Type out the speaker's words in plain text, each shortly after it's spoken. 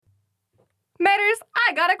Meaders,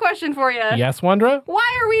 I got a question for you. Yes, Wondra?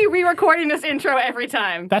 Why are we re-recording this intro every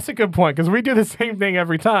time? That's a good point, because we do the same thing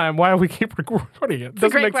every time. Why do we keep recording it? It's a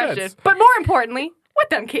great question. But more importantly,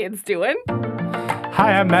 what them kids doing?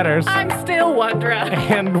 Hi, I'm Meaders. I'm still Wondra.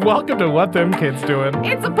 And welcome to What Them Kids Doing.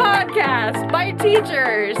 It's a podcast by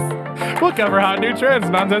teachers. We'll cover hot new trends,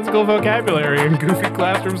 nonsensical vocabulary, and goofy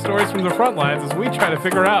classroom stories from the front lines as we try to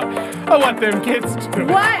figure out what them kids doing.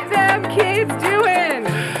 What them kids doing?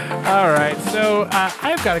 All right, so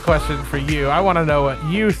I've got a question for you. I want to know what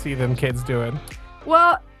you see them kids doing.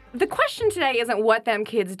 Well, the question today isn't what them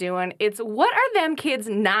kids doing. It's what are them kids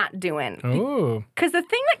not doing? Ooh. Because the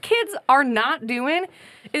thing that kids are not doing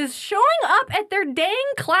is showing up at their dang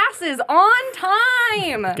classes on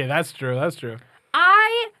time. Okay, that's true. That's true.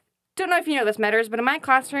 I don't know if you know this, Meaders, but in my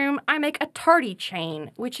classroom, I make a tardy chain,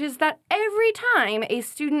 which is that every time a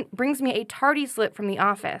student brings me a tardy slip from the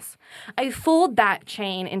office, I fold that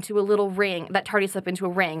chain into a little ring, that tardy slip into a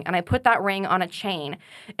ring, and I put that ring on a chain.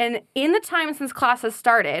 And in the time since class has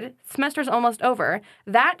started, semester's almost over,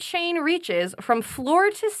 that chain reaches from floor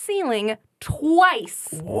to ceiling twice.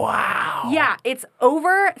 Wow. Yeah, it's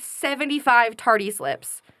over 75 tardy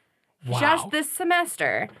slips Wow. just this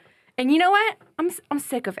semester. And you know what? I'm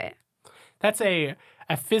sick of it. That's a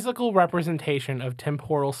physical representation of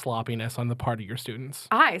temporal sloppiness on the part of your students.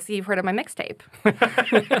 I see you've heard of my mixtape. But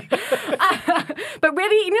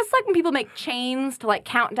really, you know, it's like when people make chains to like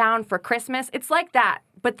count down for Christmas. It's like that,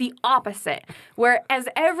 but the opposite. Where as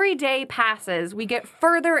every day passes, we get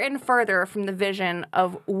further and further from the vision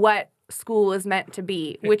of what school is meant to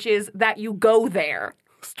be, which is that you go there.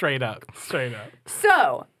 Straight up. Straight up.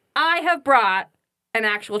 So I have brought an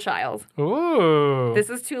actual child. Ooh. This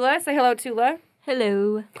is Tulle. Say hello, Tulle.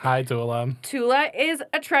 Hello. Hi, Tulle. Tulle is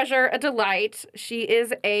a treasure, a delight. She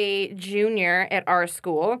is a junior at our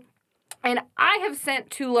school. And I have sent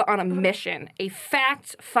Tulle on a mission, a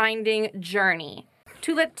fact-finding journey.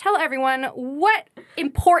 Tulle, tell everyone, what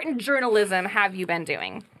important journalism have you been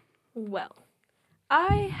doing? Well,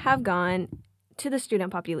 I have gone to the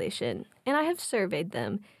student population, and I have surveyed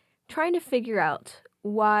them, trying to figure out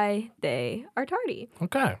why they are tardy.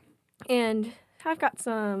 Okay. And I've got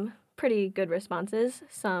some pretty good responses.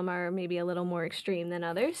 Some are maybe a little more extreme than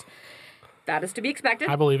others. That is to be expected.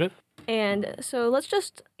 I believe it. And so let's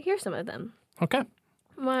just hear some of them. Okay.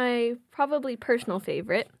 My probably personal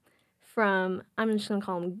favorite from, I'm just going to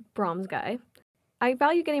call him Brahms Guy. I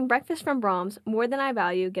value getting breakfast from Brahms more than I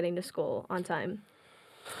value getting to school on time.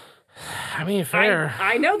 I mean, fair.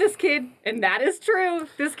 I know this kid, and that is true.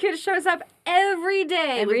 This kid shows up every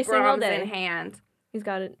day Every with single Brahms day. in hand. He's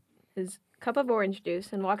got his cup of orange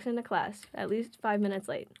juice and walks into class at least 5 minutes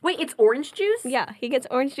late. Wait, it's orange juice? Yeah, he gets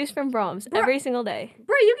orange juice from Brahms every single day.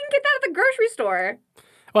 Bro, you can get that at the grocery store.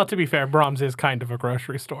 Well, to be fair, Brahms is kind of a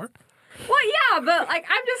grocery store. Well, yeah, but like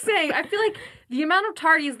I'm just saying, I feel like the amount of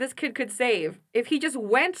tardies this kid could save if he just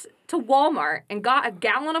went to Walmart and got a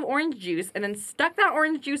gallon of orange juice and then stuck that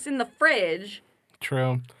orange juice in the fridge.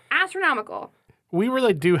 True. Astronomical. We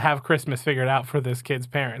really do have Christmas figured out for this kid's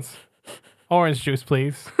parents. Orange juice,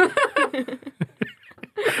 please. At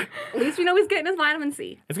least we know he's getting his vitamin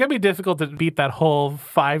C. It's going to be difficult to beat that whole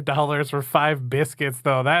 $5 for 5 biscuits,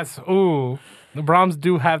 though. That's, ooh. The Brahms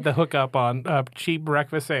do have the hookup on cheap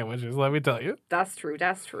breakfast sandwiches, let me tell you. That's true.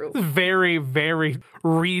 That's true. Very, very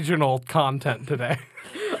regional content today.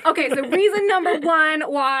 Okay, so reason number one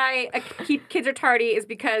why kids are tardy is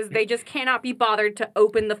because they just cannot be bothered to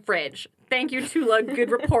open the fridge. Thank you, Tulle.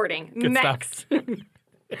 Good reporting. Good Next.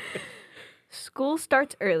 School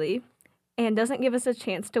starts early and doesn't give us a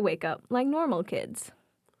chance to wake up like normal kids.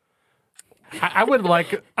 I would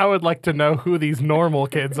like to know who these normal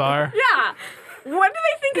kids are. Yeah. What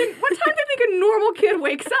time do they think a normal kid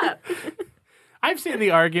wakes up? I've seen the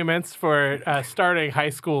arguments for starting high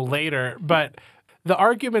school later, but the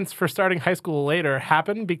arguments for starting high school later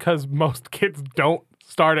happen because most kids don't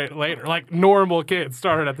start it later. Like normal kids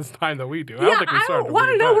started at this time that we do. I don't think we started. I want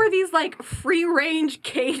to know where these like free-range,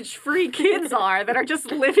 cage-free kids are that are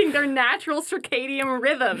just living their natural circadian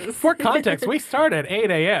rhythms. For context, we start at 8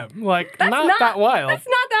 a.m. Like not that wild. That's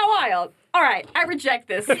not that wild. All right, I reject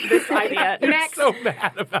this idea. I'm Next. so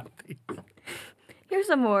mad about these. Here's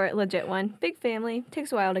a more legit one. Big family.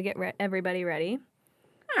 Takes a while to get everybody ready.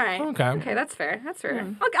 All right. Okay, that's fair. That's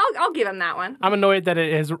fair. I'll give him that one. I'm annoyed that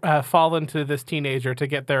it has fallen to this teenager to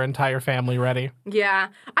get their entire family ready. Yeah.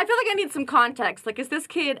 I feel like I need some context. Like, is this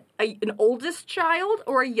kid an oldest child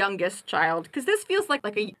or a youngest child? Because this feels like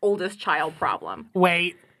a oldest child problem.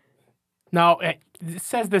 Wait. No, it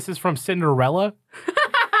says this is from Cinderella.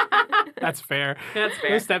 That's fair. That's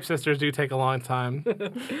fair. Those stepsisters do take a long time.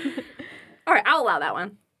 All right, I'll allow that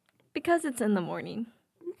one. Because it's in the morning.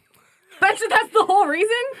 That's the whole reason?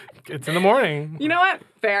 It's in the morning. You know what?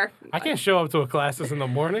 Fair. I can't show up to a classes in the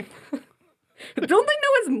morning. Don't they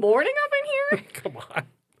know it's morning up in here? Come on.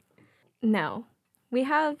 Now, we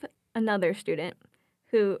have another student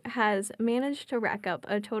who has managed to rack up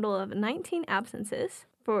a total of 19 absences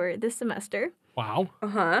for this semester. Wow.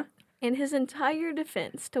 Uh-huh. And his entire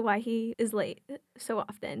defense to why he is late so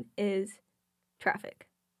often is traffic.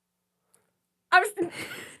 I was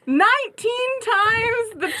 19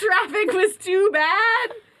 times the traffic was too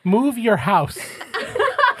bad. Move your house.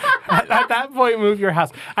 At that point, move your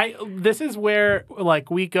house. This is where like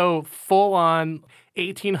we go full on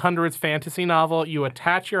 1800s fantasy novel. You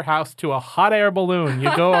attach your house to a hot air balloon.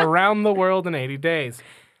 You go around the world in 80 days.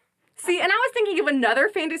 See, and I was thinking of another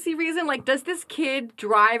fantasy reason. Like, does this kid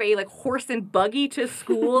drive a horse and buggy to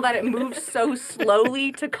school that it moves so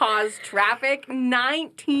slowly to cause traffic?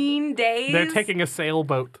 19 days. They're taking a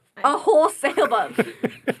sailboat. A whole sailboat.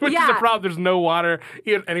 Which is a problem. There's no water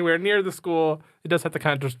anywhere near the school. It does have to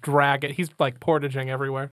kind of just drag it. He's like portaging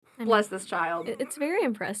everywhere. Bless this child. It's very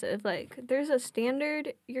impressive. Like, there's a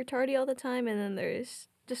standard, you're tardy all the time, and then there's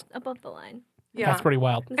just above the line. Yeah. That's pretty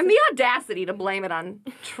wild. And the audacity to blame it on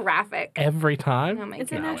traffic. Every time? Oh my It's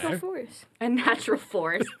God. a natural force. A natural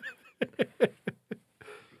force.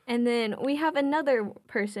 And then we have another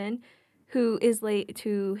person who is late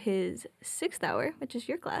to his 6th hour, which is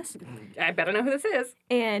your class. I better know who this is.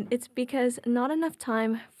 And it's because not enough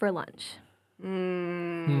time for lunch.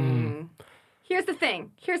 Here's the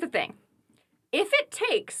thing. If it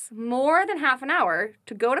takes more than half an hour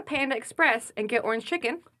to go to Panda Express and get orange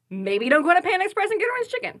chicken, maybe don't go to Panda Express and get orange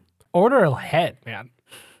chicken. Order ahead, man.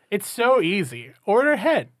 It's so easy. Order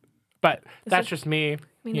ahead. But that's just me. I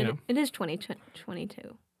mean, it is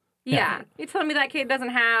 2022. Yeah. You telling me that kid doesn't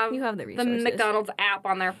have, You have the the resources. McDonald's app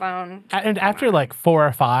on their phone? And after like 4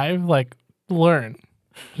 or 5, like learn.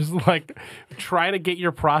 Just like try to get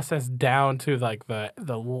your process down to like the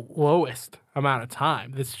lowest amount of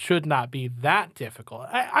time. This should not be that difficult.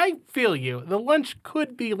 I feel you. The lunch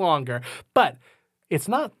could be longer, but it's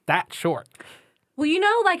not that short. Well,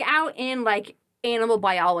 like out in animal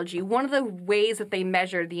biology, one of the ways that they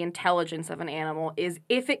measure the intelligence of an animal is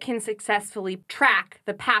if it can successfully track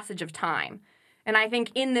the passage of time. And I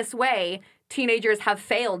think in this way, teenagers have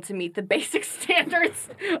failed to meet the basic standards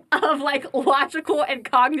of logical and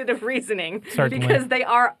cognitive reasoning. Certainly. Because they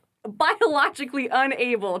are biologically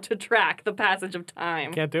unable to track the passage of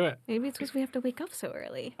time. Can't do it. Maybe it's because we have to wake up so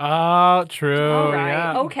early. Oh, true. All right,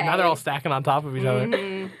 Yeah. okay. Now they're all stacking on top of each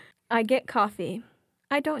other. I get coffee.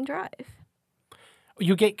 I don't drive.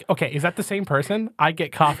 You get is that the same person? I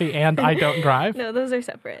get coffee and I don't drive? No, those are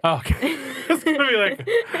separate. Oh, okay. It's gonna be like,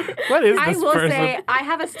 what is this I will person? say, I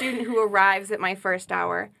have a student who arrives at my first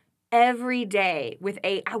hour every day with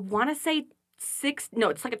I want to say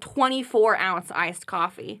it's like a 24-ounce iced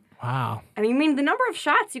coffee. Wow. I mean, the number of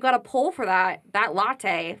shots you got to pull for that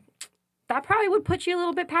latte, that probably would put you a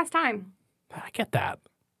little bit past time. I get that.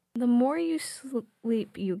 The more you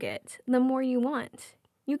sleep you get, the more you want.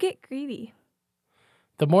 You get greedy.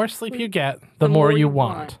 The more sleep you get, the more you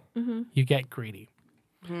want. Mm-hmm. You get greedy.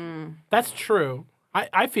 That's true.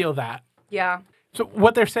 I feel that. Yeah. So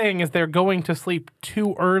what they're saying is they're going to sleep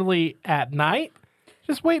too early at night?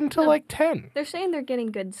 Just wait until like 10. They're saying they're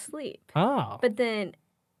getting good sleep. Oh. But then,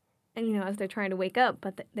 as they're trying to wake up,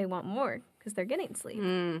 but they want more because they're getting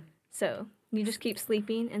sleep. So you just keep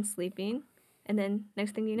sleeping and sleeping. And then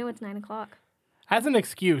next thing you know, it's 9 o'clock. As an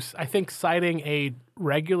excuse, I think citing a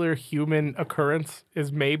regular human occurrence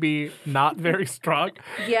is maybe not very strong.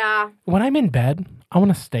 Yeah. When I'm in bed, I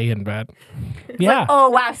want to stay in bed. Yeah. Oh,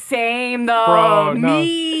 wow. Same, though. Bro, no.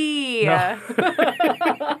 Me. No.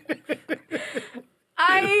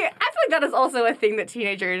 I feel like that is also a thing that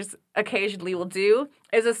teenagers occasionally will do,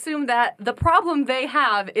 is assume that the problem they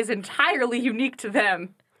have is entirely unique to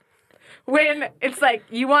them. When it's like,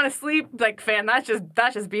 you want to sleep, like, fam, that's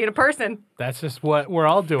just being a person. That's just what we're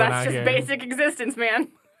all doing That's out just here. basic existence, man.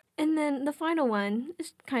 And then the final one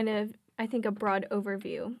is kind of, I think, a broad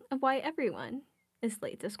overview of why everyone is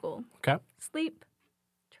late to school. Okay. Sleep,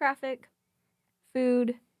 traffic,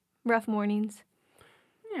 food, rough mornings.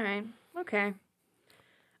 All right. Okay.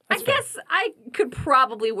 That's I fair. guess I could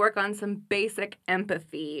probably work on some basic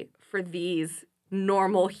empathy for these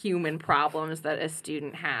normal human problems that a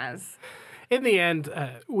student has. In the end,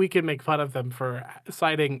 we can make fun of them for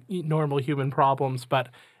citing normal human problems, but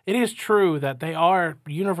it is true that they are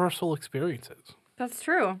universal experiences. That's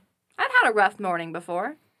true. I've had a rough morning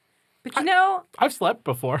before. But I've I've slept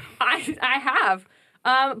before. I have.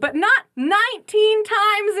 but not 19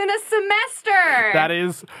 times in a semester. That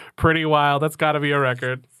is pretty wild. That's got to be a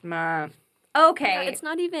record. Okay. Yeah, it's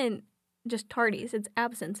not even just tardies, it's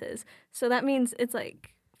absences. So that means it's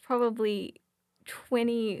like probably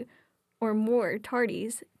 20 or more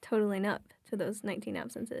tardies totaling up to those 19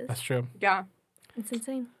 absences. That's true. Yeah. It's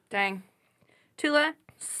insane. Dang. Tulle,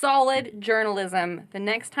 solid journalism. The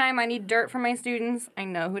next time I need dirt from my students, I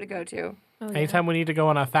know who to go to. Oh, yeah. Anytime we need to go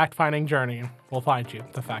on a fact-finding journey, we'll find you.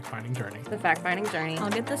 The fact-finding journey. The fact-finding journey. I'll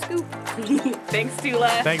get the scoop. Thanks, Tulle.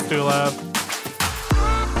 Thanks, Tulle.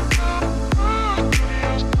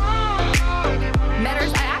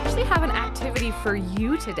 Meaders, I actually have an activity for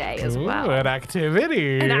you today as well. An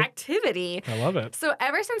activity. An activity. I love it. So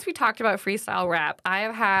ever since we talked about freestyle rap, I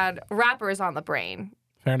have had rappers on the brain,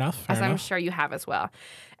 Fair enough. as I'm sure you have as well.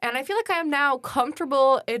 And I feel like I am now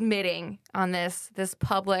comfortable admitting on this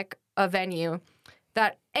public venue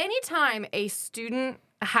that anytime a student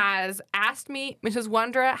has asked me, Mrs.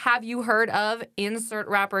 Wondra, have you heard of insert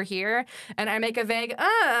rapper here? And I make a vague,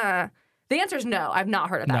 the answer is no, I've not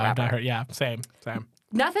heard of that rapper. No, I've not heard. Yeah, same.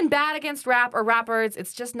 Nothing bad against rap or rappers.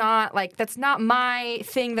 It's just not, that's not my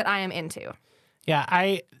thing that I am into. Yeah,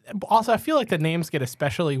 I feel like the names get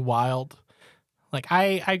especially wild. Like,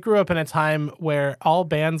 I grew up in a time where all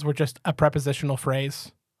bands were just a prepositional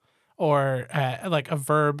phrase or like a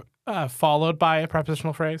verb followed by a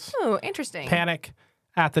prepositional phrase. Oh, interesting. Panic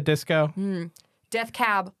at the Disco. Death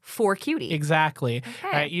Cab for Cutie. Exactly.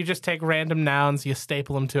 Okay. You just take random nouns, you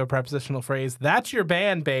staple them to a prepositional phrase. That's your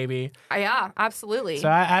band, baby. Yeah, absolutely. So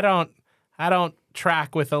I don't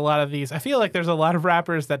track with a lot of these. I feel like there's a lot of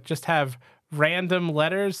rappers that just have random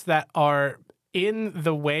letters that are in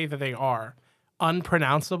the way that they are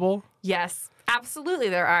unpronounceable. Yes, absolutely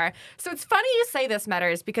there are. So it's funny you say this,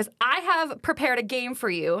 Meaders, because I have prepared a game for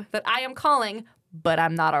you that I am calling But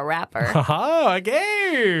I'm Not a Rapper. Oh, a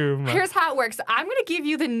game. Here's how it works. I'm going to give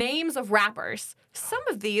you the names of rappers. Some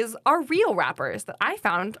of these are real rappers that I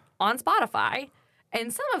found on Spotify,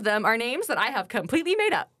 and some of them are names that I have completely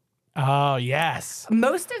made up. Oh, yes.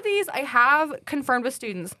 Most of these I have confirmed with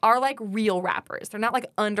students are like real rappers. They're not like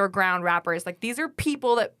underground rappers. Like these are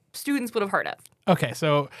people that students would have heard of. Okay,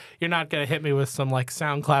 so you're not going to hit me with some like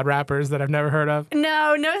SoundCloud rappers that I've never heard of?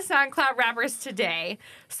 No SoundCloud rappers today.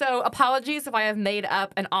 So apologies if I have made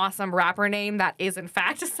up an awesome rapper name that is in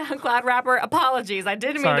fact a SoundCloud rapper. Apologies. I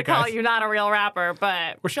didn't mean to call you not a real rapper,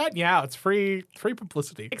 but... We're shouting you out. It's free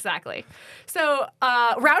publicity. Exactly. So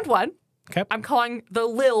round one, Okay. I'm calling the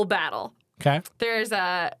Lil Battle. Okay.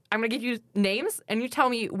 I'm going to give you names, and you tell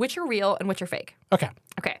me which are real and which are fake. Okay.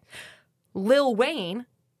 Okay. Lil Wayne,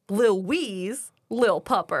 Lil Weeze, Lil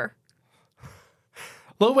Pupper.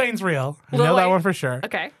 Lil Wayne's real. I Lil know that Wayne. one for sure.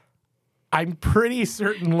 Okay. I'm pretty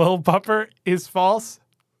certain Lil Pupper is false.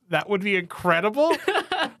 That would be incredible.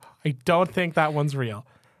 I don't think that one's real.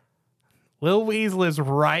 Lil Weasel is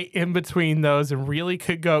right in between those and really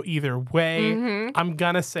could go either way. Mm-hmm. I'm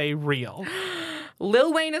going to say real.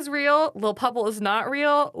 Lil Wayne is real. Lil Pupple is not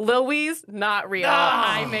real. Lil Weeze, not real.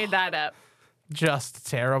 I made that up. Just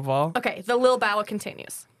terrible. Okay, the Lil Battle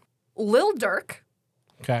continues. Lil Durk,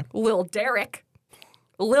 Okay. Lil Derek,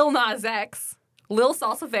 Lil Nas X, Lil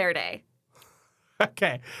Salsa Verde.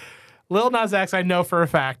 Okay. Lil Nas X, I know for a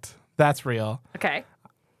fact that's real. Okay.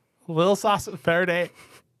 Lil Salsa Verde,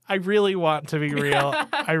 I really want to be real.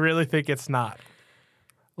 I really think it's not.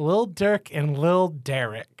 Lil Durk and Lil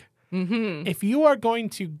Derek. Mm-hmm. If you are going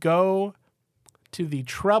to go to the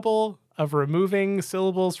trouble of removing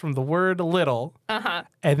syllables from the word little,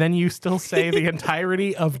 and then you still say the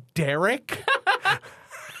entirety of Derek,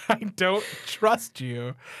 I don't trust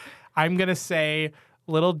you. I'm going to say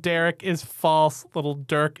Little Derek is false, Little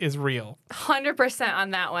Durk is real. 100%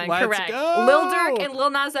 on that one. Let's Correct. go. Lil Durk and Lil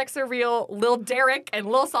Nas X are real. Lil Derek and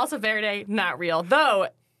Lil Salsa Verde, not real. Though,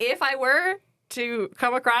 if I were to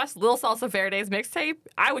come across Lil Salsa Verde's mixtape,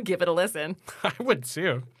 I would give it a listen. I would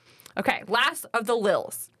too. Okay, last of the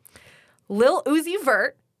Lils. Lil Uzi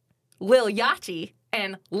Vert, Lil Yachty,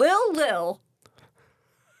 and Lil Lil.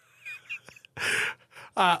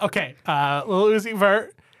 Okay, Lil Uzi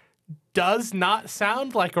Vert does not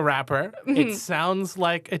sound like a rapper. It sounds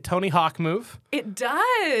like a Tony Hawk move. It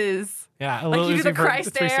does. Yeah, Like Lil you do Uzi the Vert,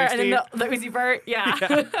 Christ there and then 360. the Uzi Vert.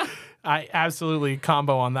 Yeah. I absolutely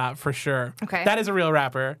combo on that for sure. Okay. That is a real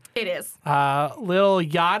rapper. It is. Lil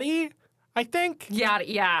Yachty, I think.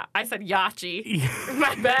 Yeah, I said Yachi.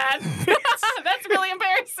 My bad. That's really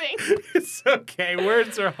embarrassing. It's okay.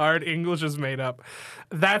 Words are hard. English is made up.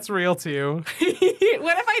 That's real too.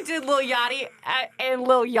 What if I did Lil Yachty and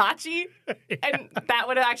Lil Yachi? And that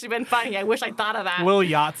would have actually been funny. I wish I thought of that. Lil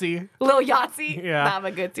Yahtzee. Lil Yahtzee? Yeah. That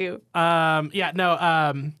would be good too.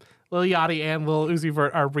 Lil Yachty and Lil Uzi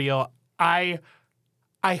Vert are real. I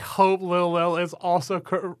hope Lil is also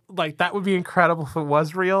that would be incredible if it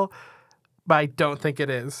was real, but I don't think it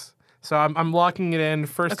is. So I'm locking it in.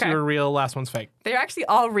 First two are real, last one's fake. They're actually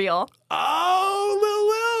all real.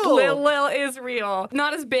 Oh, Lil is real.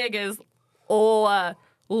 Not as big as Lil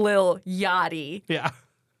Yachty. Yeah.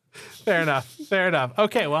 Fair enough.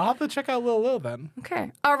 Okay, well, I'll have to check out Lil then.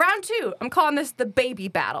 Okay. Round 2. I'm calling this the baby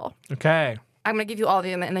battle. Okay. I'm going to give you all of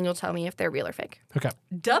them, and then you'll tell me if they're real or fake. Okay.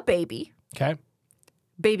 Da Baby. Okay.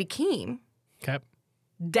 Baby Keem. Okay.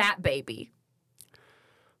 Dat Baby.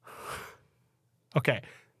 Okay.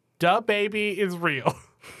 Da Baby is real.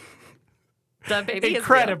 Da Baby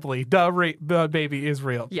Incredibly, Da Baby is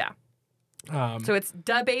real. Yeah. So it's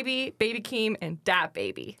Da Baby, Baby Keem, and Dat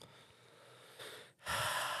Baby.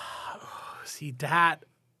 See, that,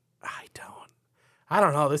 I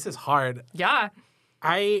don't know. This is hard. Yeah.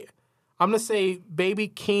 I'm going to say Baby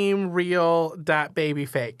Keem real, Dat Baby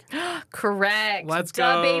fake. Correct. Let's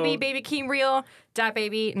Da go. Baby, Baby Keem real, Dat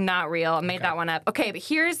Baby not real. I made that one up. Okay, but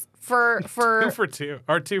here's for 2 for 2,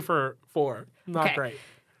 or 2 for 4. Not Okay. great.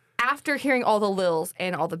 After hearing all the Lils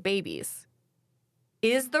and all the babies,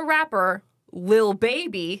 is the rapper Lil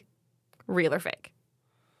Baby real or fake?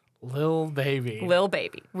 Lil Baby. Lil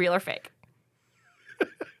Baby, real or fake?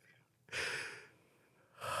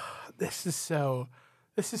 This is so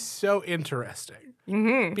interesting.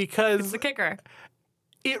 Mm-hmm. Because It's the kicker.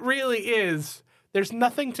 it really is. There's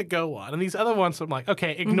nothing to go on. And these other ones, I'm like,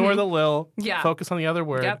 okay, ignore the Lil. Yeah. Focus on the other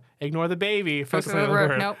word. Yep. Ignore the baby. Focus on the other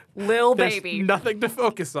word. Nope. Lil There's Baby. nothing to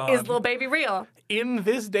focus on. Is Lil Baby real? In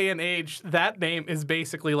this day and age, that name is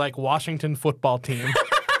basically like Washington football team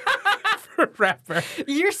for a rapper.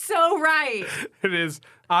 You're so right. It is,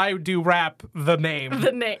 I do rap the name.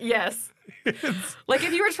 The name, yes. Like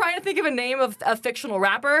if you were trying to think of a name of a fictional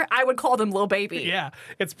rapper, I would call them Lil Baby. Yeah,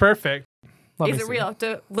 it's perfect. Let Is me it see.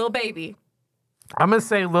 real? Lil Baby. I'm going to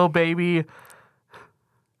say Lil Baby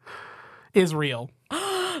is real.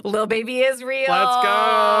 Lil Baby is real. Let's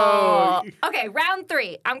go. Okay, round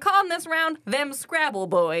 3. I'm calling this round Them Scrabble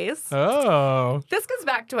Boys. Oh. This goes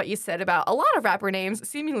back to what you said about a lot of rapper names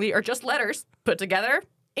seemingly are just letters put together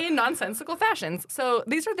in nonsensical fashions. So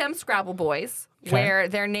these are Them Scrabble Boys, Okay. where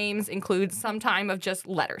their names include some time of just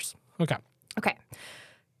letters. Okay. Okay.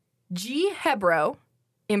 G Hebro,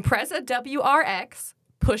 Impreza WRX,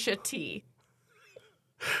 Pusha T.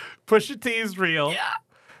 Pusha T is real. Yeah.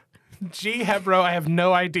 G Hebro, I have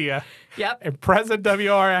no idea. Yep. And Present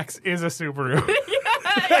WRX is a Subaru.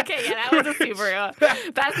 Okay, yeah, that was a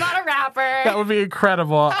Subaru. That's not a rapper. That would be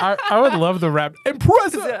incredible. I would love the rap.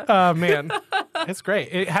 Impressive. Man, it's great.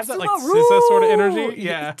 It has that like Subaru. SZA sort of energy.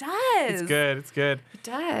 Yeah. It does. It's good. It's good. It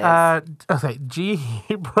does. Okay, G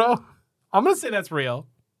Hebro. I'm going to say that's real.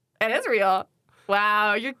 It is real.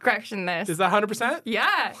 Wow, you're crushing this. Is that 100%?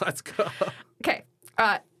 Yeah. Let's go. Okay.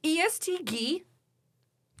 EST Gee,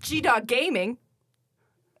 G-Dog Gaming,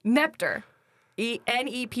 Nepter,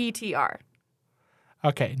 Neptr.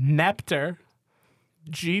 Okay, Nepter,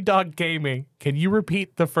 G-Dog Gaming. Can you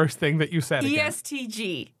repeat the first thing that you said again?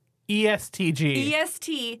 ESTG. ESTG.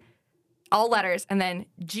 EST, all letters, and then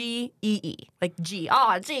GEE. Like G.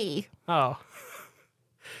 Aw, G. Oh.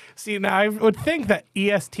 See, now I would think that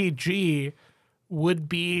ESTG would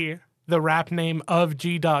be the rap name of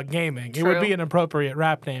G-Dog Gaming. It would True. be an appropriate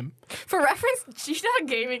rap name. For reference, G-Dog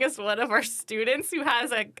Gaming is one of our students who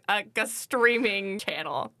has a streaming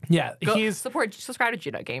channel. Yeah, Go subscribe to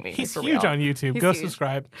G-Dog Gaming. he's for huge real. on YouTube. He's Go huge.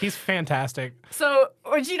 subscribe. He's fantastic. So,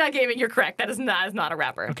 G-Dog Gaming, you're correct. That is not a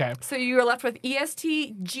rapper. Okay. So you are left with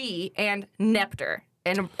ESTG and Nepter.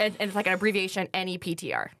 And it's like an abbreviation,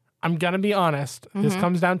 NEPTR. I'm going to be honest. This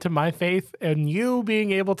comes down to my faith and you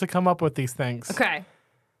being able to come up with these things. Okay.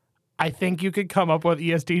 I think you could come up with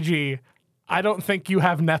ESTG. I don't think you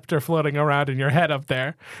have Nepter floating around in your head up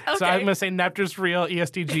there. So Okay. I'm going to say Nepter's real,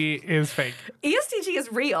 ESTG is fake. ESTG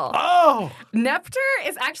is real. Oh! Nepter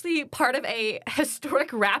is actually part of a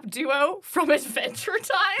historic rap duo from Adventure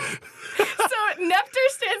Time. So Nepter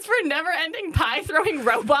stands for Never Ending Pie Throwing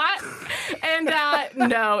Robot. And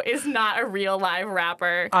no, is not a real live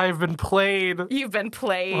rapper. I've been played. You've been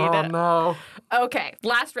played. Oh, no. Okay,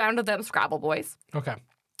 last round of them Scrabble Boys. Okay.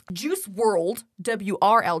 Juice WRLD,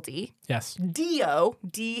 WRLD, Yes. Dio,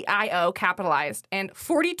 DIO capitalized, and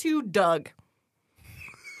 42 Doug.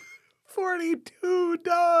 42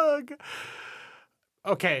 Doug.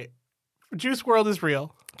 Okay. Juice World is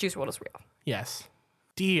real. Juice WRLD is real. Yes.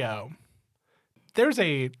 Dio. There's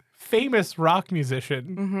a famous rock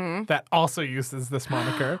musician that also uses this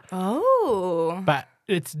moniker, Oh. but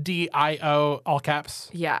it's D-I-O, all caps.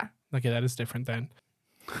 Yeah. Okay, that is different then.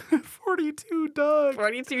 42 Doug.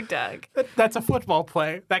 42 Doug. That's a football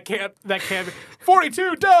play. That can't be.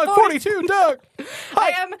 42 Doug. 42 Doug.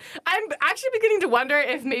 I'm actually beginning to wonder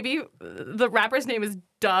if maybe the rapper's name is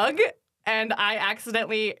Doug and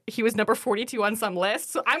he was number 42 on some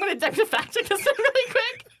list. So I'm going to fact check this really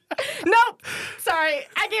quick. Nope. Sorry.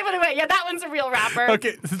 I gave it away. Yeah, that one's a real rapper.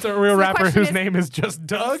 Okay, it's a real rapper whose name is just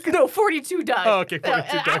Doug? No, 42 Doug. Oh, okay,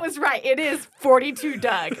 42 Doug. I was right. It is 42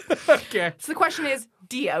 Doug. Okay. So the question is,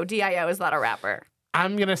 Dio, D-I-O, is that a rapper?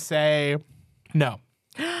 I'm going to say no.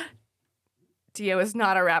 Dio is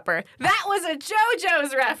not a rapper. That was a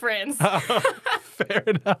JoJo's reference. Fair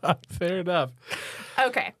enough. Fair enough.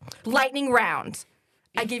 Okay. Lightning round.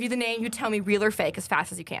 I give you the name. You tell me real or fake as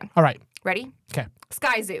fast as you can. All right. Ready? Okay.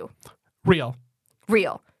 Sky Zoo. Real.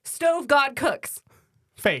 Real. Stove God Cooks.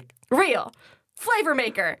 Fake. Real. Flavor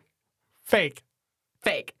Maker. Fake.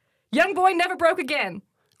 Fake. Young Boy Never Broke Again.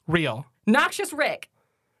 Real. Noxious Rick.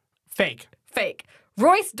 Fake. Fake.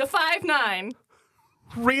 Royce da 5'9".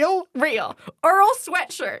 Real. Real. Earl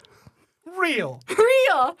Sweatshirt. Real.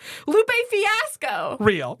 Real. Lupe Fiasco.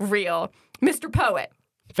 Real. Real. Mr. Poet.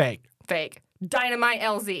 Fake. Fake. Dynamite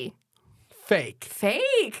LZ. Fake.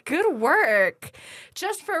 Fake. Good work.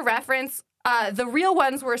 Just for reference, the real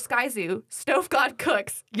ones were Sky Zoo, Stove God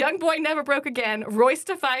Cooks, Young Boy Never Broke Again, Royce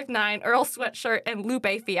da 5'9", Earl Sweatshirt, and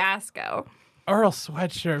Lupe Fiasco. Earl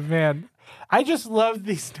Sweatshirt, man. I just love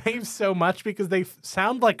these names so much because they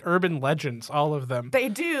sound like urban legends, all of them. They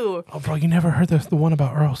do. Oh, bro, you never heard the one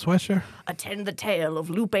about Earl Sweatshirt? Attend the tale of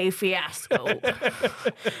Lupe Fiasco,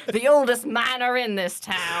 the oldest miner in this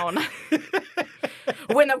town.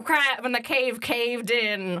 When the cave caved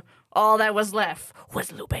in, all that was left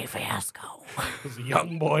was Lupe Fiasco. This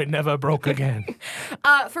young boy never broke again.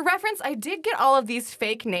 For reference, I did get all of these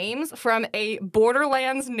fake names from a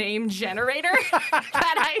Borderlands name generator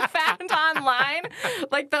that I found online.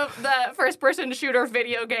 Like the first-person shooter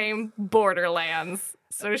video game Borderlands.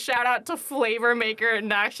 So shout out to Flavor Maker,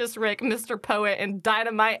 Noxious Rick, Mr. Poet, and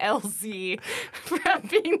Dynamite LZ for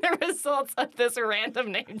being the results of this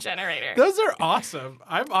random name generator. Those are awesome.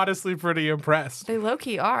 I'm honestly pretty impressed. They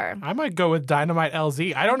low-key are. I might go with Dynamite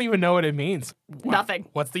LZ. I don't even know what it means. Nothing.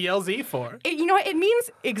 What's the LZ for? You know what? It means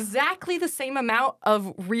exactly the same amount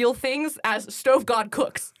of real things as Stove God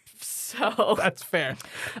Cooks. So That's fair.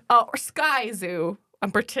 or Sky Zoo,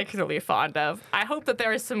 I'm particularly fond of. I hope that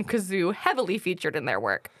there is some kazoo heavily featured in their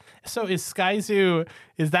work. So is Sky Zoo,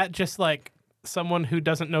 is that just like someone who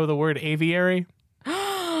doesn't know the word aviary?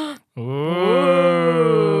 Ooh.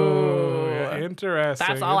 Interesting.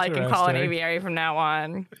 That's all I can call an interesting. aviary from now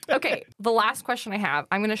on. Okay, the last question I have.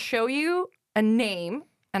 I'm going to show you a name,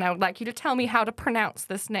 and I would like you to tell me how to pronounce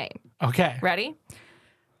this name. Okay. Ready?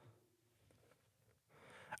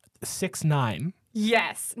 6'9".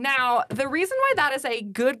 Yes. Now, the reason why that is a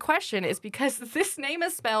good question is because this name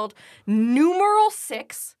is spelled numeral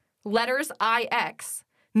 6, letters I-X,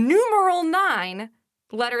 numeral 9,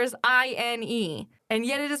 letters I-N-E, and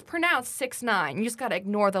yet it is pronounced 6'9". You just got to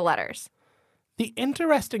ignore the letters. The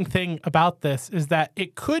interesting thing about this is that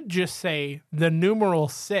it could just say the numeral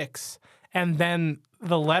 6 and then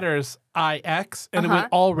the letters I-X, and it would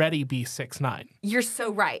already be 6'9". You're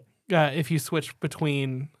so right. If you switch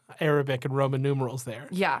between Arabic and Roman numerals there.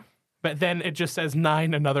 Yeah. But then it just says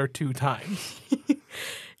 9 another 2 times.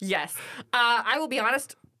 Yes. I will be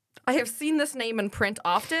honest. I have seen this name in print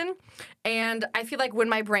often, and I feel like when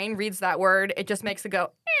my brain reads that word, it just makes it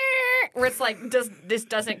go, where it's like, this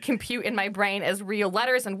doesn't compute in my brain as real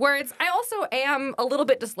letters and words. I also am a little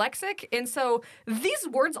bit dyslexic, and so these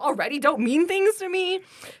words already don't mean things to me.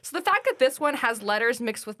 So the fact that this one has letters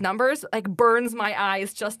mixed with numbers, like, burns my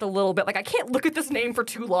eyes just a little bit. Like, I can't look at this name for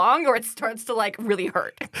too long, or it starts to, like, really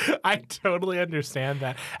hurt. I totally understand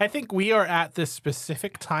that. I think we are at this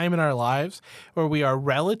specific time in our lives where we are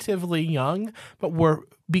relatively young, but we're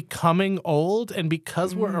becoming old, and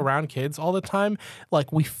because we're around kids all the time,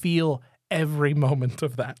 like, we feel every moment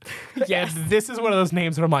of that. Yes. And this is one of those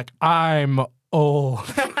names that I'm like, I'm old.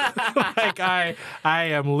 Like, I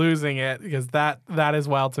am losing it, because that is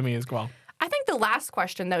wild to me as well. I think the last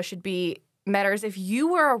question, though, should be, Meaders, if you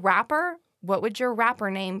were a rapper, what would your rapper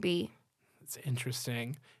name be? It's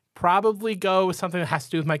interesting. Probably go with something that has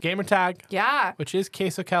to do with my gamer tag, Yeah. which is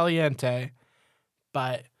Queso Caliente.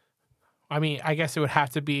 But I mean, I guess it would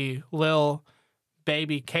have to be Lil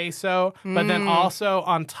baby queso, but then also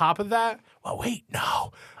on top of that,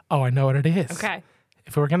 no. Oh, I know what it is. Okay.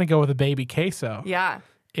 If we were going to go with a baby queso, Yeah.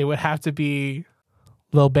 it would have to be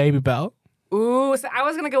Lil Baby Bell. Ooh, so I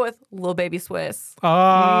was going to go with Lil Baby Swiss.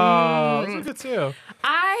 Oh, those are good too.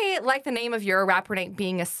 I like the name of your rapper name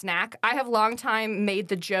being a snack. I have long time made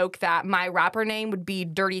the joke that my rapper name would be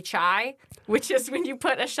Dirty Chai, which is when you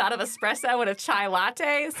put a shot of espresso in a chai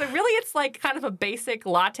latte. So really it's like kind of a basic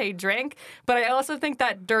latte drink. But I also think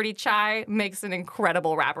that Dirty Chai makes an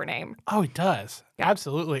incredible rapper name. Oh, it does. Yeah.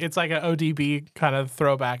 Absolutely. It's like an ODB kind of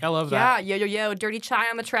throwback. I love that. Yeah, yo, Dirty Chai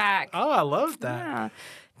on the track. Oh, I love that. Yeah.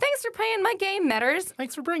 Thanks for playing my game, Meaders.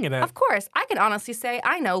 Thanks for bringing it. Of course, I can honestly say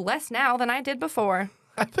I know less now than I did before.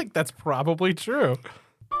 I think that's probably true.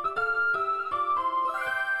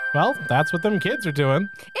 Well, that's what them kids are doing.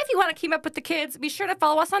 If you want to keep up with the kids, be sure to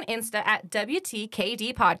follow us on Insta at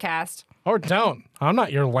WTKD Podcast. Or don't. I'm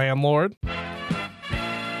not your landlord.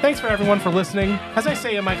 Thanks for everyone for listening. As I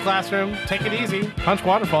say in my classroom, take it easy, punch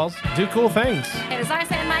waterfalls, do cool things. And as I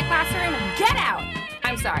say in my classroom, get out.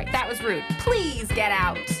 I'm sorry, that was rude. Please get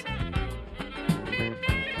out.